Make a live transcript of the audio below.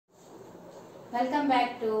Welcome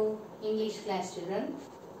back to English class, children.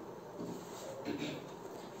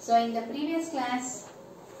 So in the previous class,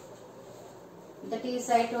 that is,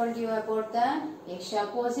 I told you about the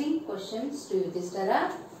Yaksha posing questions to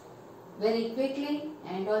Yudhishthira very quickly,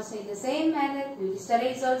 and also in the same manner Yudhishthira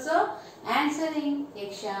is also answering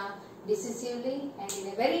Yaksha decisively and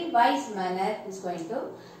in a very wise manner is going to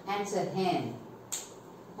answer him.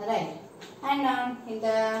 Alright, and now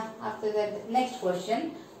after the next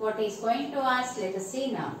question, what is going to ask, let us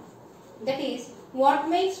see now. That is, what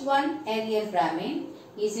makes one a real Brahmin?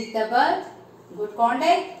 Is it the birth, good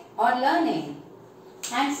conduct or learning?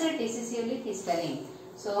 Answer decisively, he is telling.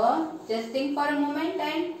 So just think for a moment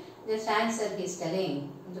and just answer, he is telling.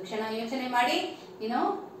 ಒಂದು ಕ್ಷಣ ಯೋಚನೆ ಮಾಡಿ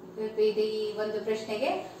ಈ ಒಂದು ಪ್ರಶ್ನೆಗೆ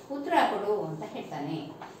ಉತ್ತರ ಕೊಡು ಅಂತ ಹೇಳ್ತಾನೆ.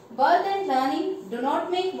 Birth and learning do not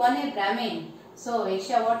make one a Brahmin. So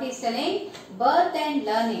Yaksha, what is telling? Birth and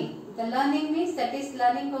learning. The learning means that is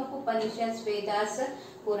learning of Upanishads, Vedas,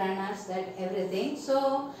 Puranas, that everything. So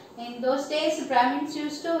in those days Brahmins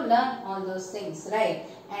used to learn all those things, right?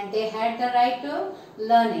 And they had the right to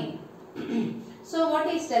learning. So what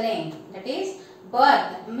is telling? That is birth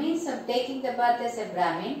means of taking the birth as a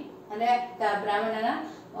Brahmin. ಅಂದ್ರೆ ಬ್ರಾಹ್ಮಣನ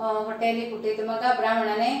ಹೊಟ್ಟೆಯಲ್ಲಿ ಹುಟ್ಟಿದ ಮಗ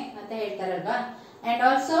ಬ್ರಾಹ್ಮಣನೇ ಅಂತ ಹೇಳ್ತಾರಲ್ವಾ. And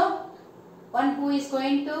also one who is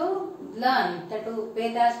going to learn the two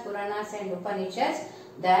Vedas, Puranas and Upanishads,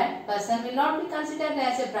 that person will not be considered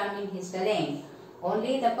as a Brahmin, he is telling.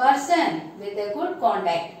 Only the person with a good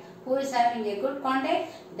conduct, who is having a good conduct,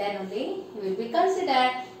 then only he will be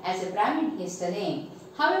considered as a Brahmin, he is telling.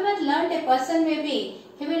 However learned a person may be,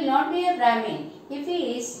 he will not be a Brahmin if he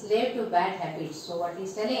is slave to bad habits. So what he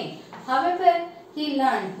is telling? However he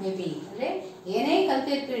learned maybe, ಅಂದ್ರೆ ಏನೇ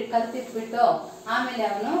ಕಲ್ತಿಟ್ಬಿಟ್ಟು ಆಮೇಲೆ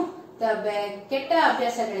ಅವನು ಕೆಟ್ಟ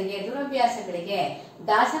ಅಭ್ಯಾಸಗಳಿಗೆ ದುರಭ್ಯಾಸಗಳಿಗೆ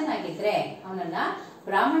ದಾಸನಾಗಿದ್ರೆ ಅವನನ್ನ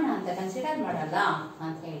ಬ್ರಾಹ್ಮಣ ಅಂತ consider ಮಾಡಲ್ಲ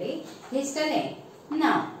ಅಂತ ಹೇಳಿ he is telling.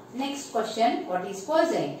 Now next question, what is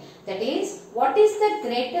posing? That is, what is the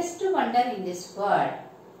greatest wonder in this world?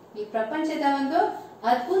 ಈ ಪ್ರಪಂಚದ ಒಂದು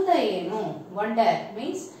ಅದ್ಭುತ ಏನು? Wonder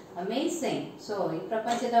means amazing. So ಈ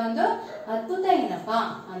ಪ್ರಪಂಚದ ಒಂದು ಅದ್ಭುತ ಏನಪ್ಪಾ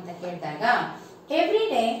ಅಂತ ಕೇಳಿದಾಗ, every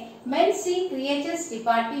day men see creatures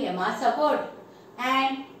depart to Yama's abode,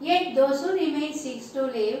 and yet those who remain seeks to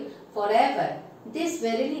live forever. This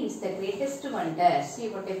verily is the greatest wonder. See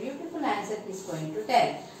what a beautiful answer he is going to tell.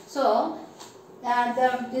 So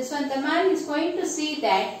the man is going to see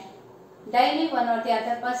that daily one or the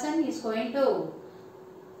other person is going to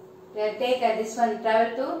take this one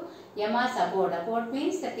travel to Yama's abode. Abode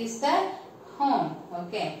means that is the home.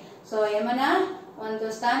 Okay. So Yamana ಒಂದು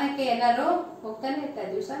ಸ್ಥಾನಕ್ಕೆ ಎಲ್ಲರೂ ಹೋಗ್ತಾನೆ ಇರ್ತಾರೆ,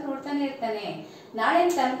 ದಿವಸ ನೋಡ್ತಾನೆ ಇರ್ತಾನೆ. ನಾಳೆ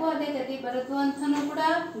ತನಗೂ ಅದೇ ಗತಿ ಬರುತ್ತು ಅಂತಾನು ಕೂಡ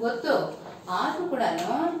ಗೊತ್ತು. ಆದ್ರೂ ಕೂಡ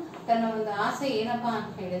ತನ್ನ ಒಂದು ಆಸೆ ಏನಪ್ಪಾ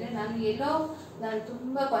ಅಂತ ಹೇಳಿದ್ರೆ, ನಾನು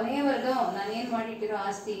ತುಂಬಾ ಕೊನೆಯವರೆಗೂ ನಾನು ಏನ್ ಮಾಡಿಟ್ಟಿರೋ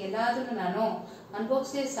ಆಸ್ತಿ ಎಲ್ಲಾದ್ರೂ ನಾನು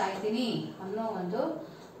ಅನುಭವಿಸೇ ಸಾಯ್ತೀನಿ ಅನ್ನೋ ಒಂದು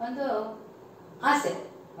ಆಸೆ.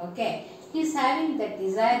 Okay, he is having that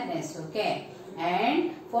desiredness. Okay, and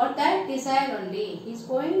for that desire only he is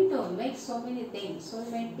going to make so many things. So he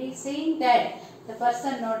might be saying that the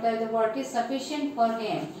person not what is sufficient for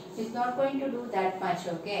him, he is not going to do that much.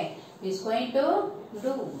 Okay, he is going to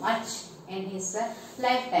do much in his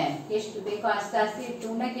lifetime. ಎಷ್ಟು ಬೇಕೋ ಆಸ್ತಿ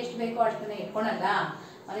ಉಣ್ಣಕ್ಕೆ ಎಷ್ಟು ಬೇಕೋ ಅಷ್ಟನ್ನ ಇಟ್ಕೊಳಲ್ಲ.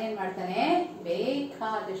 ಅವನೇನ್ ಮಾಡ್ತಾನೆ,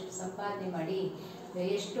 ಬೇಕಾದಷ್ಟು ಸಂಪಾದನೆ ಮಾಡಿ,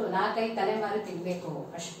 ಎಷ್ಟು 4-5 ತಲೆಮಾರು ತಿನ್ಬೇಕು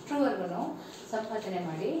ಅಷ್ಟರವರೆಗೂ ಸಂಪಾದನೆ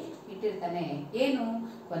ಮಾಡಿ ಇಟ್ಟಿರ್ತಾನೆ. ಏನು,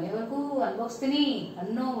 ಕೊನೆವರೆಗೂ ಅನುಭವಿಸ್ತೀನಿ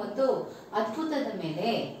ಅನ್ನೋ ಒಂದು ಅದ್ಭುತದ ಮೇಲೆ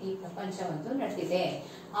ಈ ಪ್ರಪಂಚ ಒಂದು ನಡೆದಿದೆ.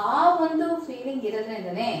 ಆ ಒಂದು ಫೀಲಿಂಗ್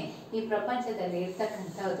ಇರೋದ್ರಿಂದನೇ ಈ ಪ್ರಪಂಚದಲ್ಲಿ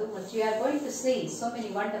ಇರ್ತಕ್ಕಂಥದ್ದು what you are going to see so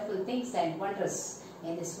many wonderful things and wonders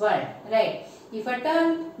in this world, right? If at all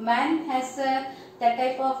man has that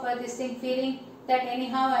type of this thing feeling that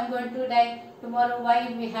anyhow I am going to die tomorrow, why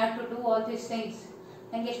we have to do all these things?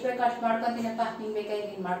 ನಂಗೆ ಎಷ್ಟು ಬೇಕೋ ಅಷ್ಟು ಮಾಡ್ಕೊತೀನಪ್ಪ, ನಿಂಗೆ ಬೇಕಾಗಿ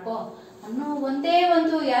ನೀನು ಮಾಡ್ಕೋ ಅನ್ನೋ ಒಂದೇ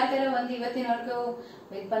ಒಂದು ಯಾವ್ದಾರ ಒಂದು ಇವತ್ತಿನವರೆಗೂ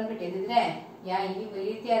ಬಂದ್ಬಿಟ್ಟಿದ್ರೆ, ಈ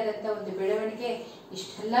ರೀತಿಯಾದಂಥ ಒಂದು ಬೆಳವಣಿಗೆ,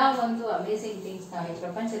 ಇಷ್ಟೆಲ್ಲ ಒಂದು ಅಮೇಸಿಂಗ್ ಥಿಂಗ್ಸ್ ನಾವು ಈ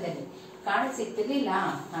ಪ್ರಪಂಚದಲ್ಲಿ ಕಾಣ ಸಿಗ್ತಿರ್ಲಿಲ್ಲ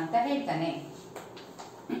ಅಂತ ಹೇಳ್ತಾನೆ.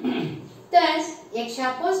 Thus, Yaksha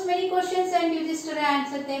posed many questions and Yudhishthira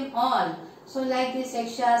answered them all. So like this,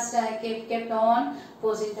 Yakshas kept on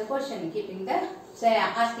posing the question,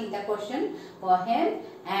 asking the question for him,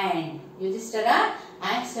 and Yudhishthira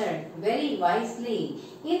answered very wisely.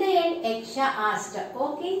 In the end, Yaksha asked, "O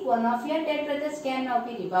king, one of your dead brothers can now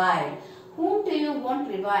be revived. Whom do you want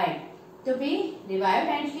revived? To be revived,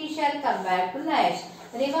 and he shall come back to life."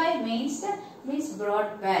 Revive means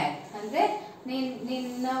brought back. Andre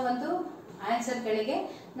ನಿನ್ನ ಒಂದು answer ಗಳಿಗೆ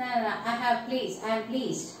I am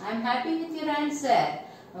pleased. I am happy with your answer.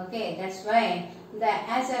 Okay, that's why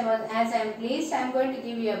as I am pleased, I am going to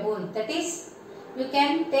give you a boon. That is, you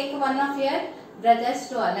can take one of your brothers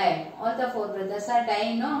to alive. All the 4 brothers are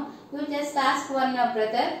dying, no? You just ask one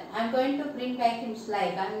brother, I'm going to bring back his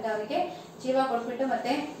life. And ಅವನಿಗೆ ಜೀವ ಕೊಟ್ಬಿಟ್ಟು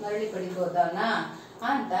ಮತ್ತೆ ಮರಳಿ ಪಡಿಬಹುದು ಅವನ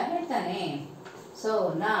ಅಂತ ಹೇಳ್ತಾನೆ. So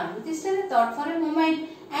now Yudhishthira thought for a moment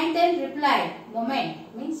and then replied. Moment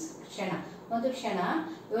means ಕ್ಷಣ, ಒಂದು ಕ್ಷಣ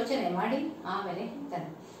ಯೋಚನೆ ಮಾಡಿ ಆಮೇಲೆ ಹೇಳ್ತಾನೆ.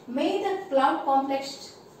 May the cloud complexed,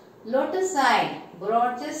 lotus-eyed,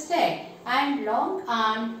 broad-chested and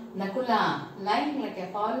long-armed Nakula, lying like a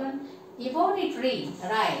fallen ebony tree,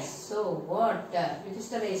 rise. So what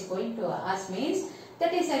Yudhishthira is going to ask means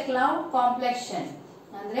that is a cloud complexion.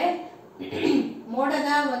 ಅಂದ್ರೆ ಮೋಡದ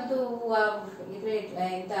ಒಂದು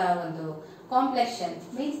ಇಂತ ಒಂದು ಕಾಂಪ್ಲೆಕ್ಷನ್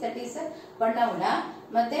ಮೀನ್ಸ್ ದಟ್ ಈಸ್ ಬಣ್ಣವುಳ್ಳ,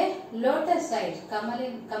 ಮತ್ತೆ lotus side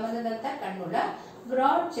ಕಮಲದಂತ ಕಣ್ಣುಳ್ಳ,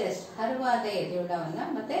 broad chest ಹರವಾದ ಎದೆಯುಳ್ಳವನ್ನ,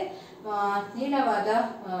 ಮತ್ತೆ ನೀಳವಾದ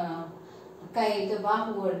ಇದು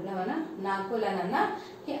ಬಾಹುವುಳ್ಳವನ ನಕುಲನನ್ನ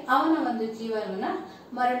ಅವನ ಒಂದು ಜೀವನವನ್ನ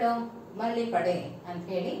ಮರಳಿ ಪಡೆ ಅಂತ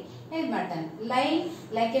ಹೇಳಿ ಏನ್ ಮಾಡ್ತಾನೆ. Line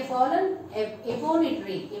like A fallen ebony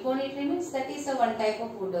tree. Ebony tree means that is a one type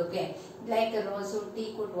of wood, okay, like a rosewood,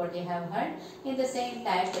 teakwood, what you have heard. In the same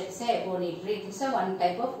type, that is a ebony tree. It is a one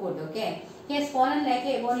type of wood, okay. He has fallen like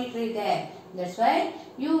a ebony tree there. That's why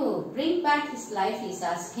you bring back his life, he is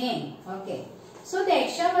asking. Okay. So the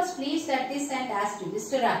Yaksha was pleased at this and asked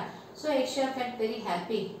Yudhishthira. So Yaksha felt very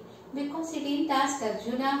happy because he didn't ask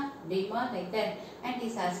Arjuna, Bhima like that, and he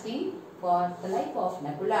is asking for the life of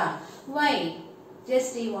Nakula. Why?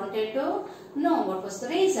 Just he wanted to know what was the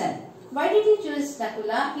reason. Why did he choose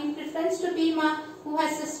Nakula in preference to Bhima, who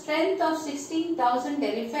has the strength of 16,000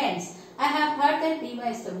 elephants? I have heard that Bhima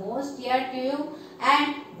is the most dear to you, and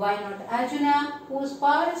why not Arjuna, whose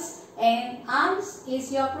powers and arms is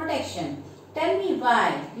your protection? Tell me why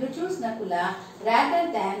you choose Nakula rather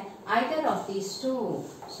than either of these two.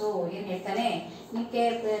 So ಏನ್ ಹೇಳ್ತಾನೆ, ನಿಮಗೆ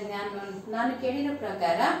ನಾನು ಕೇಳಿರೋ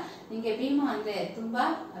ಪ್ರಕಾರ ನಿಮಗೆ ಭೀಮ ಅಂದ್ರೆ ತುಂಬಾ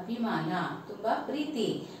ಅಭಿಮಾನ, ತುಂಬಾ ಪ್ರೀತಿ.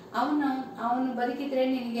 ಅವನು ಬದುಕಿದ್ರೆ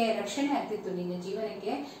ನಿನಗೆ ರಕ್ಷಣೆ ಆಗ್ತಿತ್ತು, ನಿನ್ನ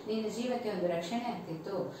ಜೀವಕ್ಕೆ ಒಂದು ರಕ್ಷಣೆ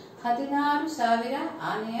ಆಗ್ತಿತ್ತು. 16,000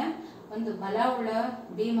 ಆನೆಯ ಒಂದು ಬಲವುಳ್ಳ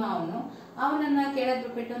ಭೀಮ ಅವನನ್ನ ಕೇಳೋದ್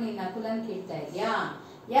ಬಿಟ್ಟು ನೀನ್ ನಕುಲನ್ ಕೇಳ್ತಾ ಇದ್ಯಾ?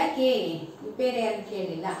 ಯಾಕೆ ಬೇರೆ ಯಾರು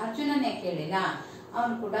ಕೇಳಿಲ್ಲ? ಅರ್ಜುನನೇ ಕೇಳಿಲ್ಲ?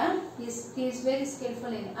 ಅವನು ಕೂಡ he is very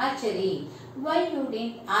skillful in archery. Why you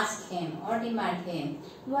didn't ask him or demand him?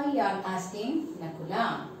 Why you are asking Nakula?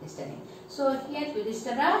 So here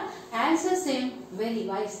Yudhishthira answers him very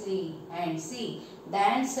wisely, and see the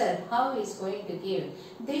answer how he is going to give.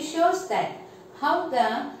 This shows that how the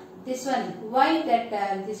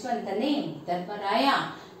name Dharmaraya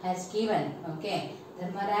has given. Okay,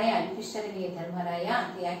 Dharmaraya, ಯುಧಿಷ್ಠಿರನಿಗೆ Dharmaraya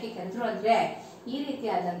ಅಂತ ಯಾಕೆ ಕರೆದ್ರು ಅಂದ್ರೆ ಈ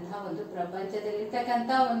ರೀತಿಯಾದಂತಹ ಒಂದು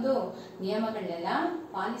ಪ್ರಪಂಚದಲ್ಲಿರ್ತಕ್ಕಂತ ಒಂದು ನಿಯಮಗಳನ್ನೆಲ್ಲ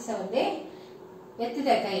ಪಾಲಿಸೋದೇ ಎತ್ತಿದ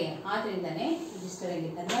ಕೈ, ಆದ್ರಿಂದಾನೆ ಯುಧಿಷ್ಠಿರನಿಗೆ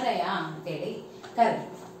ಧರ್ಮರಾಯ ಅಂತೇಳಿ ಕರೆದ್ರು.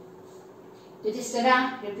 Yudhishthira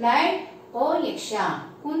replied, O Yaksha,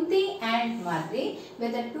 Kunti and Madri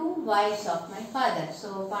were the 2 wives of my father. So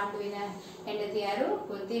ಪಾಂಡುವಿನ ಹೆಂಡತಿ ಯಾರು?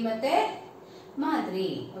 ಕುಂತಿ ಮತ್ತೆ ಮಾದ್ರಿ.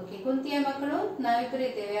 ಓಕೆ, ಕುಂತಿಯ ಮಕ್ಕಳು ನಾವಿಬ್ಬರು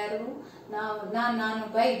ಇದ್ದೇವೆ. ಯಾರು?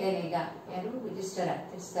 ನಾನೊಬ್ಬ ಇದ್ದೇನೆ ಈಗ. ಯಾರು? Yudhishthira,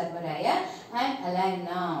 Dharmaraya and alive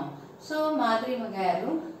now. So Madri ಮಗ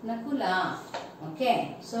ಯಾರು? Nakula. Okay,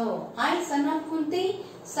 so I son of Kunti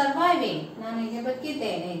surviving, ನಾನು ಈಗ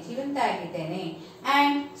ಬದುಕಿದ್ದೇನೆ, ಜೀವಂತ ಆಗಿದ್ದೇನೆ.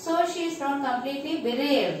 And so she is not completely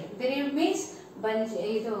bereaved. Bereaved means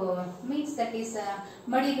ಇದು means that is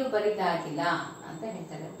ಮಡಿಲು ಬರಿದಾಗಿಲ್ಲ ಅಂತ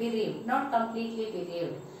ಹೇಳ್ತಾರೆ. bereaved, not completely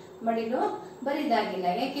bereaved. ಮಡಿಲು ಬರಿದಾಗಿಲ್ಲ.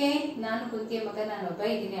 ಯಾಕೆ? ನಾನು ಕುಂತಿಯ ಮಗ, ನಾನು ಒಬ್ಬ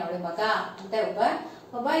ಇದ್ದೀನಿ, ಅವಳ ಮಗ ಅಂತ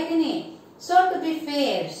ಒಬ್ಬ ಇದ್ದೀನಿ. So to be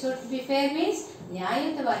fair means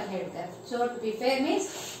ನ್ಯಾಯಯುತವಾಗಿ ಹೇಳ್ತಾರೆ. So to be fair means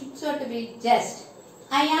so to be just.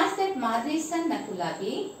 I asked that Madri's son Nakula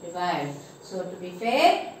be revived. So to be fair,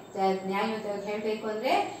 ನ್ಯಾಯಯುತವಾಗಿ ಹೇಳ್ಬೇಕು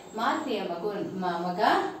ಅಂದ್ರೆ ಮಾದ್ರಿಯ ಮಗ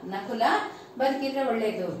ನಕುಲ ಬದುಕಿದ್ರೆ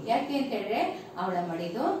ಒಳ್ಳೇದು. ಯಾಕೆ ಅಂತ ಹೇಳಿದ್ರೆ ಅವಳ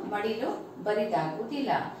ಮಡಿಲು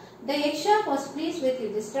ಬರಿದಾಗುವುದಿಲ್ಲ. The Yaksha was pleased with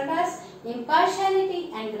Yudhishthira's impartiality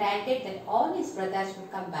and granted that all his brothers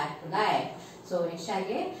would come back to life. So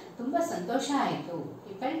Yakshaಗೆ ತುಂಬಾ ಸಂತೋಷ ಆಯಿತು.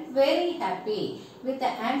 He felt very happy with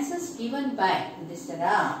the answers given by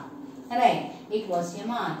Yudhishthira. Right? It was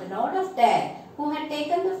Yama, the lord of death, who had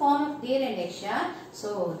taken the form of deer and Yaksha so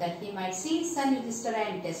that he might see his son Yudhishthira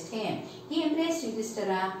and test him. He embraced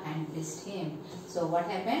Yudhishthira and blessed him. So what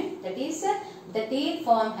happened? That is, the deer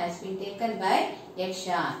form has been taken by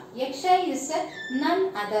Yaksha. Yaksha is none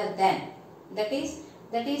other than, that is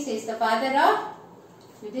is the father of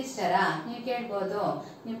Yudhishthira. ನೀವು ಕೇಳ್ಬೋದು,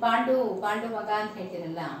 ನೀವು ಪಾಂಡು ಮಗ ಅಂತ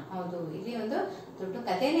ಹೇಳ್ತಿರಲ್ಲ. ಹೌದು, ಇಲ್ಲಿ ಒಂದು ದೊಡ್ಡ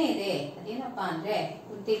ಕಥೆನೇ ಇದೆ. ಅದೇನಪ್ಪಾ ಅಂದ್ರೆ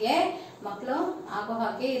ಕುಂತಿಗೆ ಮಕ್ಕಳು ಆಗೋ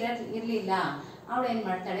ಹಾಗೆ ಇರ್ಲಿಲ್ಲ. ಅವಳು ಏನ್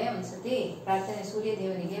ಮಾಡ್ತಾಳೆ, ಒಂದ್ಸತಿ ಪ್ರಾರ್ಥನೆ ಸೂರ್ಯ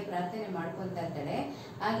ದೇವನಿಗೆ ಪ್ರಾರ್ಥನೆ ಮಾಡ್ಕೊಂತ ಇರ್ತಾಳೆ.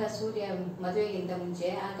 ಆಗ ಸೂರ್ಯ ಮದುವೆಗಿಂತ ಮುಂಚೆ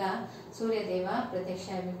ಆಗ ಸೂರ್ಯ ದೇವ ಪ್ರತ್ಯಕ್ಷ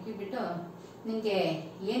ಬಿಟ್ಟು, ನಿನಗೆ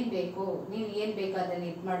ಏನ್ ಬೇಕು, ನೀನು ಏನ್ ಬೇಕು ಅದನ್ನ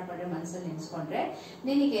ಇದು ಮಾಡ್ಕೊಂಡ್ರೆ, ಮನಸ್ಸಲ್ಲಿ ನೆನೆಸ್ಕೊಂಡ್ರೆ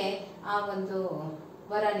ನಿನಗೆ ಆ ಒಂದು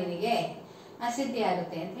ವರ ನಿನಗೆ ಸಿದ್ಧಿ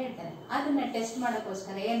ಆಗುತ್ತೆ ಅಂತ ಹೇಳ್ತಾರೆ. ಅದನ್ನ ಟೆಸ್ಟ್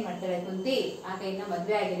ಮಾಡೋಕ್ಕೋಸ್ಕರ ಏನ್ ಮಾಡ್ತಾಳೆ ಕುಂತಿ, ಆಗ ಇನ್ನ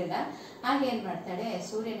ಮದ್ವೆ ಆಗಿರಲ್ಲ, ಆಗ ಏನ್ ಮಾಡ್ತಾಳೆ,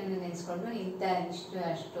 ಸೂರ್ಯನನ್ನು ನೆನೆಸ್ಕೊಂಡು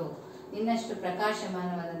ನಿನ್ನಷ್ಟು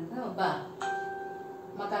ಪ್ರಕಾಶಮಾನವಾದಂತ ಒಬ್ಬ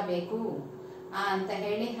ಮಗ ಬೇಕು ಅಂತ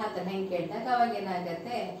ಹೇಳಿ ಆತನ ಹೆಂಗ್ ಕೇಳಿದಾಗ ಅವಾಗ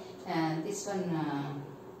ಏನಾಗತ್ತೆ, ದಿಸ್ ಒನ್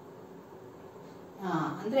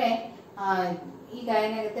ಅಂದ್ರೆ ಈಗ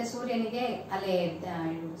ಏನಾಗುತ್ತೆ, ಸೂರ್ಯನಿಗೆ ಅಲ್ಲೇ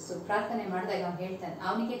ಪ್ರಾರ್ಥನೆ ಮಾಡಿದಾಗ ಅವ್ನು ಹೇಳ್ತಾನೆ,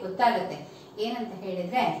 ಅವನಿಗೆ ಗೊತ್ತಾಗತ್ತೆ ಏನಂತ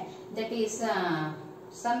ಹೇಳಿದ್ರೆ, ದಟ್ ಈಸ್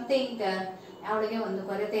ಸಮಥಿಂಗ್, ಅವಳಿಗೆ ಒಂದು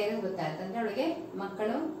ಕೊರತೆ ಇರೋದು ಗೊತ್ತಾಗುತ್ತೆ. ಅಂದ್ರೆ ಅವಳಿಗೆ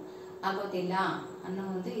ಮಕ್ಕಳು ಆಗೋದಿಲ್ಲ ಅನ್ನೋ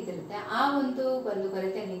ಒಂದು ಇದಿರುತ್ತೆ. ಆ ಒಂದು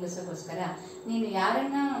ಕೊರತೆ ನೀಗಿಸೋಕ್ಕೋಸ್ಕರ ನೀನು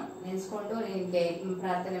ಯಾರನ್ನ ನೆನೆಸ್ಕೊಂಡು ನಿನ್ಗೆ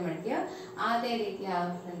ಪ್ರಾರ್ಥನೆ ಮಾಡ್ತೀಯೋ ಅದೇ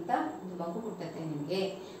ರೀತಿಯಾದಂತ ಒಂದು ಮಗು ಹುಟ್ಟುತ್ತೆ ನಿನ್ಗೆ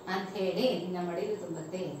ಅಂತ ಹೇಳಿ, ನಿನ್ನ ಮಡಿಲು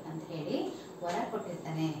ತುಂಬುತ್ತೆ ಅಂತ ಹೇಳಿ ವರ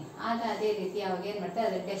ಕೊಟ್ಟಿರ್ತಾನೆ. ಆಗ ಅದೇ ರೀತಿ ಅವಾಗ ಏನ್ ಮಾಡ್ತಾರೆ,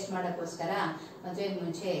 ಅದನ್ನ ಟೆಸ್ಟ್ ಮಾಡೋಕ್ಕೋಸ್ಕರ ಮದುವೆ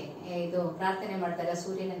ಮುಂಚೆ ಇದು ಪ್ರಾರ್ಥನೆ ಮಾಡ್ತಾರೆ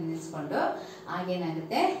ಸೂರ್ಯನ ನೆನೆಸ್ಕೊಂಡು.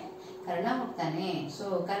 ಆಗೇನಾಗುತ್ತೆ, ಕರ್ಣ ಹುಡ್ತಾನೆ. ಸೊ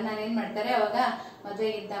ಕರ್ಣ ಏನ್ ಮಾಡ್ತಾರೆ, ಅವಾಗ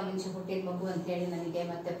ಮದುವೆಗಿಂತ ಮುಂಚೆ ಹುಟ್ಟಿದ ಮಗು ಅಂತ ಹೇಳಿ ನನಗೆ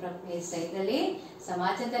ಮತ್ತೆ ಇದರಲ್ಲಿ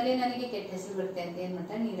ಸಮಾಜದಲ್ಲಿ ನನಗೆ ಕೆಟ್ಟ ಹೆಸರು ಬರುತ್ತೆ ಅಂತ ಏನ್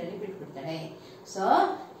ಮಾಡ್ತಾರೆ, ನೀರಲ್ಲಿ ಬಿಟ್ಬಿಡ್ತಾಳೆ. So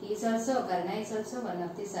is also, Karna is also one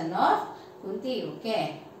of the son of Kunti. Okay,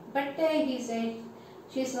 but he said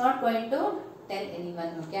she is not going to tell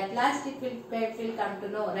anyone. Okay, at last it will come to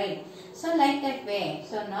know, right? So like that way.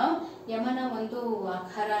 So now ಯಮನ ಒಂದು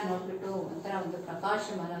ಆಕಾರ ನೋಡ್ಬಿಟ್ಟು ಒಂಥರ ಒಂದು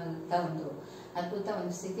ಪ್ರಕಾಶಮಾನವಾದಂತ ಒಂದು ಅದ್ಭುತ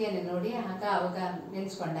ಒಂದು ಸ್ಥಿತಿಯನ್ನು ನೋಡಿ ಅವಾಗ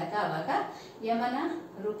ನೆನೆಸ್ಕೊಂಡಾಗ ಅವಾಗ ಯಮನ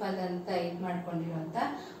ರೂಪದಂತ ಇದ್ ಮಾಡ್ಕೊಂಡಿರುವಂತ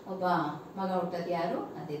ಒಬ್ಬ ಮಗ ಹುಟ್ಟದ್ ಯಾರು,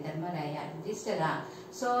 ಅದೇ Dharmaraya, Yudhishthira.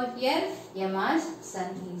 So here ಯಮಾ's son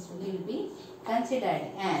will be considered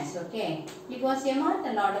as, okay, it was Yama,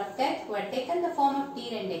 the lord of death, who had taken the form of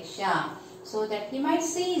Tyr and Yaksha so that he might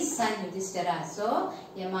see his son Yudhishthira. So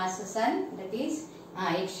Yama's son, that is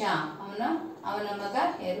Yaksha, ಅವನ ಮಗ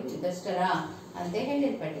ಯಾರು, ಯುಧಿಷ್ಠಿರ ಅಂತ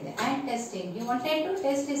ಹೇಳಿರ್ಪಟ್ಟಿದೆ. And test him, he wanted to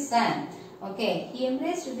test his son. Okay, he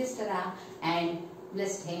embraced Yudhishthira and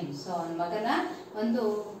blessed him. So ಅವನ ಮಗನ ಒಂದು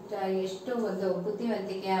ಎಷ್ಟು ಒಂದು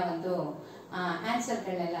ಬುದ್ಧಿವಂತಿಕೆಯ ಒಂದು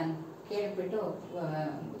ಆನ್ಸರ್ಗಳನ್ನೆಲ್ಲ ಕೇಳ್ಬಿಟ್ಟು,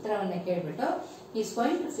 ಉತ್ತರವನ್ನ ಕೇಳ್ಬಿಟ್ಟು, he is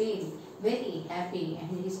going to feel very happy and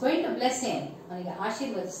he is going to bless him, ಅವನಿಗೆ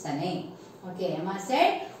ಆಶೀರ್ವದಿಸ್ತಾನೆ. Okay, Yama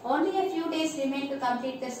said, only a few days remain to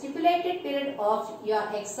complete the stipulated period of your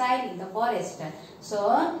exile in the forest. So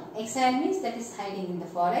exile means that is hiding in the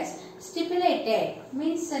forest. Stipulated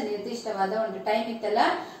means ನಿರ್ದಿಷ್ಟವಾದ ಒಂದು time ಇತ್ತಲ್ಲ,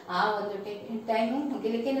 ಆ ಒಂದು time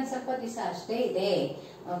ಮುಗಿಲಿಕ್ಕೆ ಸ್ವಲ್ಪ ದಿವಸ ಅಷ್ಟೇ ಇದೆ.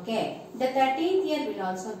 Okay, the 13th year will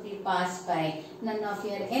also be passed by. None of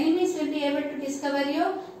your enemies will be able to discover you.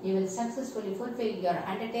 You will successfully fulfill your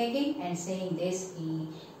undertaking. And saying this, he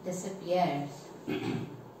disappeared.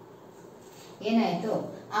 ಏನಾಯ್ತು,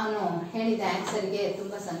 ಅವನು ಹೇಳಿದ ಆನ್ಸರ್ಗೆ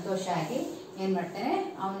ತುಂಬಾ ಸಂತೋಷ ಆಗಿ ಏನ್ ಮಾಡ್ತಾನೆ,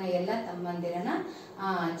 ಅವನ ಎಲ್ಲ ತಮ್ಮಂದಿರನ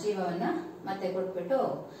ಜೀವವನ್ನ ಮತ್ತೆ ಕೊಟ್ಬಿಟ್ಟು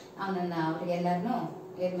ಅವನನ್ನ ಅವ್ರಿಗೆಲ್ಲರನ್ನು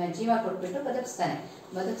ಜೀವ ಕೊಟ್ಬಿಟ್ಟು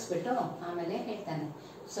ಬದುಕಿಸ್ಬಿಟ್ಟು ಆಮೇಲೆ ಹೇಳ್ತಾನೆ.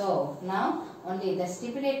 So now only the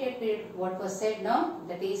stipulated period what was said now,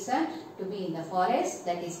 that is to be in the forest,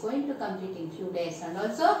 that is going to complete in few days, and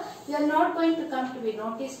also you are not going to come to be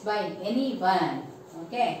noticed by anyone.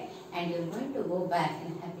 Okay, and you are going to go back in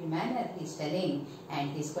a happy manner, he is telling, and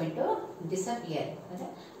he is going to disappear.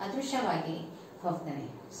 ಅದೃಶ್ಯವಾಗಿ ಹೋಗ್ತಾನೆ.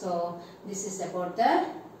 So this is about the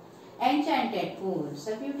enchanted pool. It's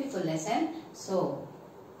a beautiful lesson. So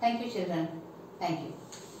thank you children. Thank you.